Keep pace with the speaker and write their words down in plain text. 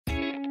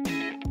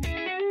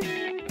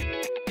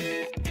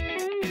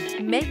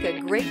Make a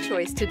great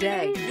choice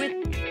today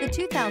with the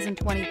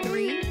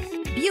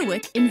 2023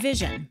 Buick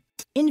Envision.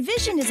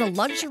 Envision is a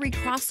luxury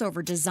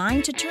crossover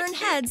designed to turn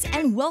heads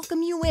and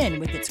welcome you in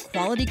with its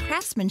quality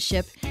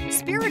craftsmanship,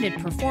 spirited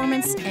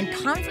performance, and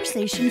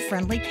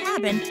conversation-friendly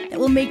cabin that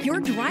will make your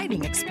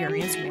driving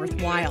experience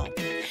worthwhile.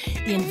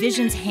 The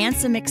Envision's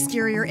handsome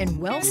exterior and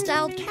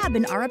well-styled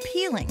cabin are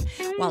appealing,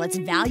 while its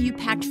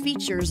value-packed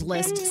features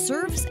list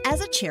serves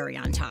as a cherry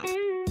on top.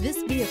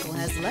 This vehicle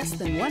has less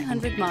than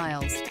 100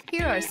 miles.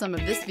 Here are some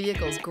of this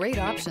vehicle's great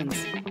options: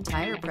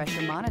 tire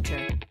pressure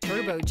monitor,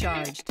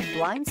 turbocharged,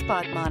 blind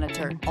spot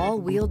monitor,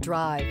 all-wheel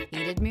drive,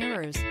 heated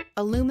mirrors,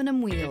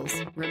 aluminum wheels,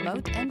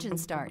 remote engine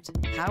start,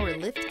 power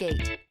lift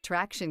gate,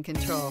 traction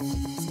control,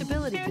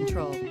 stability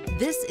control.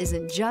 This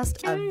isn't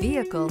just a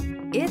vehicle,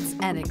 it's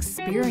an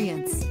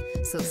experience.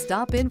 So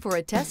stop in for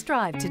a test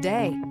drive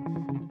today.